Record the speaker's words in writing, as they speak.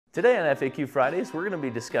Today on FAQ Fridays, we're going to be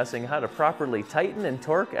discussing how to properly tighten and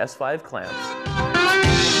torque S-5 clamps.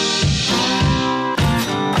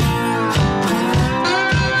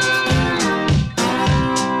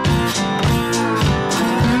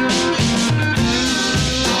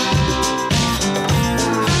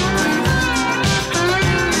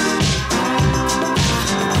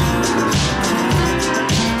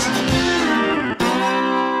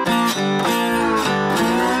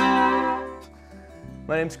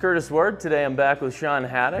 My name's Curtis Ward. Today I'm back with Shawn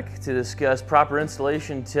Haddock to discuss proper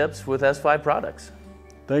installation tips with S-5 products.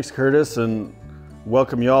 Thanks, Curtis, and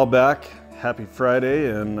welcome you all back. Happy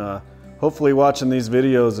Friday, and hopefully watching these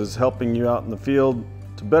videos is helping you out in the field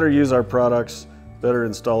to better use our products, better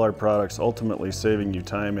install our products, ultimately saving you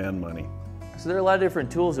time and money. So there are a lot of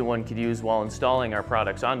different tools that one could use while installing our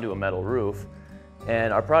products onto a metal roof,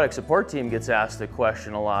 and our product support team gets asked the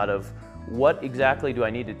question a lot of, what exactly do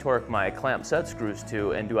I need to torque my clamp set screws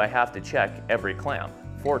to, and do I have to check every clamp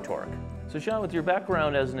for torque? So Shawn, with your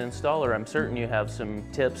background as an installer, I'm certain you have some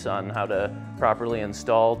tips on how to properly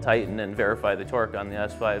install, tighten, and verify the torque on the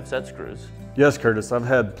S-5 set screws. Yes, Curtis, I've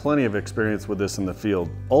had plenty of experience with this in the field.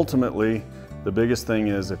 Ultimately, the biggest thing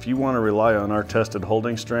is if you want to rely on our tested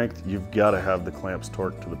holding strength, you've got to have the clamps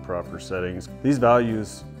torqued to the proper settings. These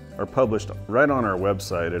values are published right on our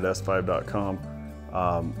website at S5.com.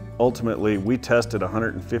 Ultimately, we tested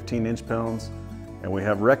 115 inch-pounds, and we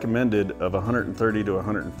have recommended of 130 to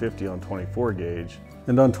 150 on 24 gauge.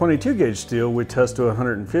 And on 22 gauge steel, we test to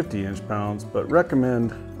 150 inch-pounds, but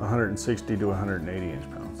recommend 160 to 180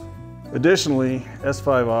 inch-pounds. Additionally,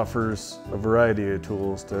 S5 offers a variety of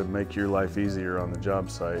tools to make your life easier on the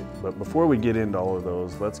job site. But before we get into all of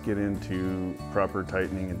those, let's get into proper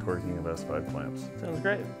tightening and torquing of S5 clamps. Sounds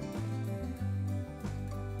great.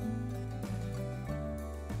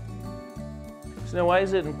 So now, why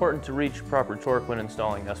is it important to reach proper torque when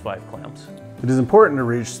installing S-5 clamps? It is important to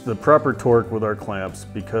reach the proper torque with our clamps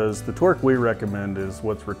because the torque we recommend is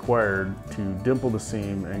what's required to dimple the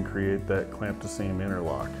seam and create that clamp to seam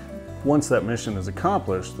interlock. Once that mission is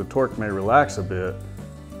accomplished, the torque may relax a bit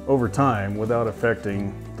over time without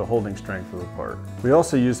affecting the holding strength of the part. We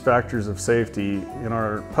also use factors of safety in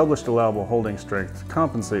our published allowable holding strength to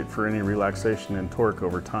compensate for any relaxation in torque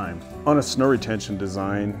over time. On a snow retention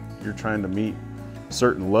design, you're trying to meet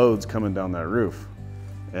certain loads coming down that roof.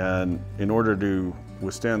 And in order to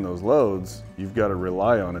withstand those loads, you've got to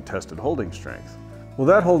rely on a tested holding strength. Well,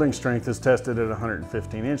 that holding strength is tested at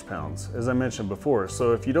 115 inch-pounds, as I mentioned before.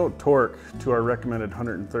 So if you don't torque to our recommended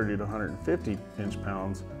 130 to 150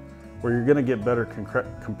 inch-pounds, where you're going to get better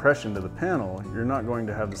compression to the panel, you're not going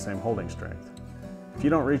to have the same holding strength. If you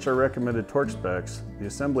don't reach our recommended torque specs, the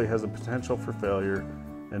assembly has a potential for failure,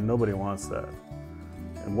 and nobody wants that.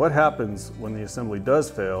 And what happens when the assembly does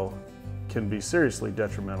fail can be seriously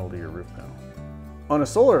detrimental to your roof panel. On a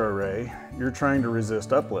solar array, you're trying to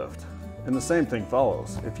resist uplift, and the same thing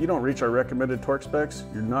follows. If you don't reach our recommended torque specs,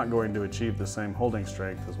 you're not going to achieve the same holding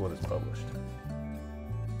strength as what is published.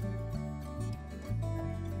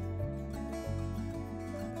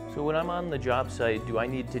 So when I'm on the job site, do I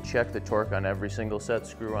need to check the torque on every single set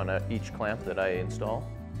screw on each clamp that I install?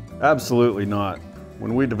 Absolutely not.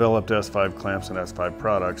 When we developed S5 clamps and S5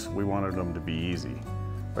 products, we wanted them to be easy.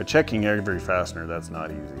 By checking every fastener, that's not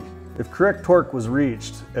easy. If correct torque was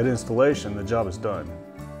reached at installation, the job is done.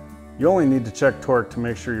 You only need to check torque to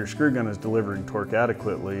make sure your screw gun is delivering torque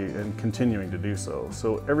adequately and continuing to do so.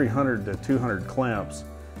 So every 100 to 200 clamps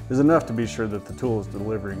is enough to be sure that the tool is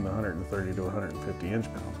delivering the 130 to 150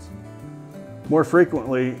 inch-pounds. More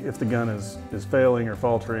frequently, if the gun is failing or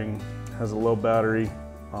faltering, has a low battery,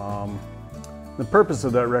 the purpose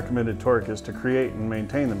of that recommended torque is to create and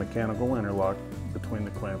maintain the mechanical interlock between the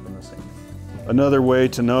clamp and the seam. Another way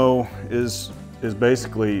to know is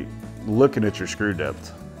basically looking at your screw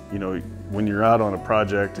depth. You know, when you're out on a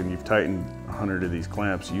project and you've tightened 100 of these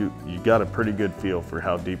clamps, you got a pretty good feel for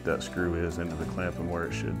how deep that screw is into the clamp and where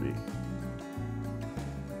it should be.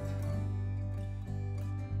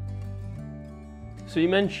 So you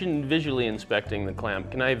mentioned visually inspecting the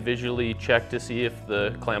clamp. Can I visually check to see if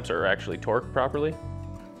the clamps are actually torqued properly?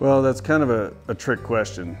 Well, that's kind of a trick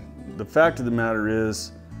question. The fact of the matter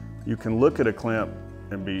is, you can look at a clamp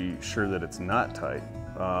and be sure that it's not tight.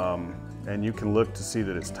 And you can look to see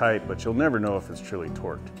that it's tight, but you'll never know if it's truly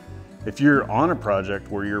torqued. If you're on a project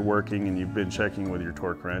where you're working and you've been checking with your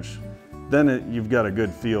torque wrench, then you've got a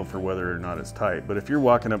good feel for whether or not it's tight. But if you're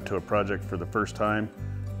walking up to a project for the first time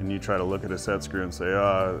and you try to look at a set screw and say,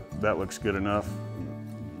 that looks good enough,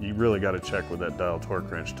 you really got to check with that dial torque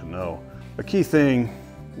wrench to know. A key thing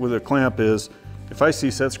with a clamp is, if I see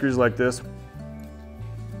set screws like this,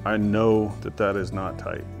 I know that that is not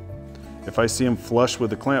tight. If I see them flush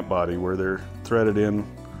with the clamp body where they're threaded in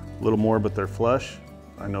a little more but they're flush,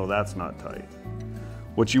 I know that's not tight.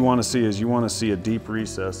 What you want to see is you want to see a deep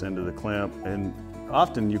recess into the clamp, and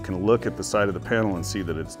often you can look at the side of the panel and see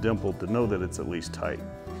that it's dimpled to know that it's at least tight.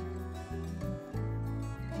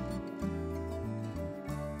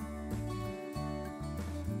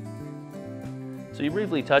 So you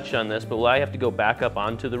briefly touched on this, but will I have to go back up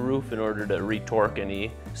onto the roof in order to retorque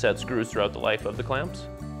any set screws throughout the life of the clamps?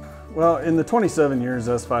 Well, in the 27 years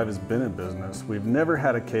S-5 has been in business, we've never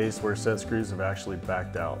had a case where set screws have actually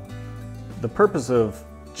backed out. The purpose of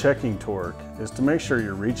checking torque is to make sure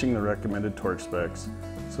you're reaching the recommended torque specs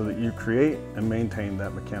so that you create and maintain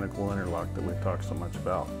that mechanical interlock that we've talked so much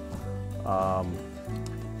about.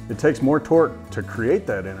 It takes more torque to create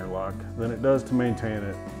that interlock than it does to maintain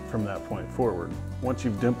it from that point forward. Once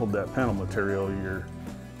you've dimpled that panel material,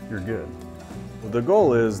 you're good. The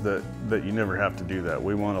goal is that you never have to do that.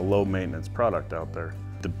 We want a low maintenance product out there.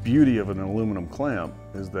 The beauty of an aluminum clamp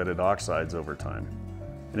is that it oxides over time.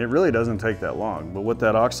 And it really doesn't take that long, but what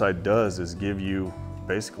that oxide does is give you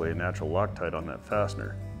basically a natural Loctite on that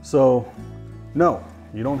fastener. So no,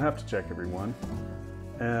 you don't have to check every one.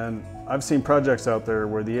 And I've seen projects out there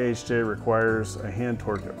where the AHJ requires a hand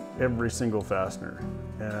torque of every single fastener.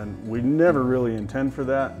 And we never really intend for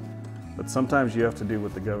that, but sometimes you have to do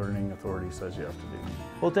what the governing authority says you have to do.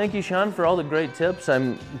 Well, thank you, Shawn, for all the great tips.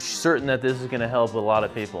 I'm certain that this is going to help a lot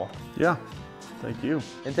of people. Yeah, thank you.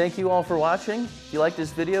 And thank you all for watching. If you like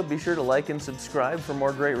this video, be sure to like and subscribe for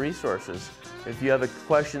more great resources. If you have a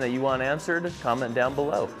question that you want answered, comment down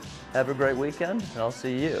below. Have a great weekend, and I'll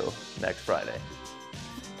see you next Friday.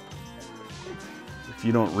 If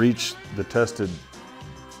you don't reach the tested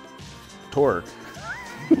torque.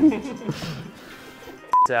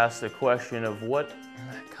 To ask the question of what,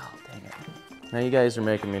 God dang it. Now you guys are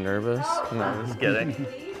making me nervous. No, I'm just kidding.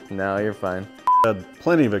 No, you're fine. I had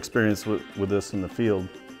plenty of experience with this in the field,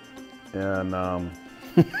 and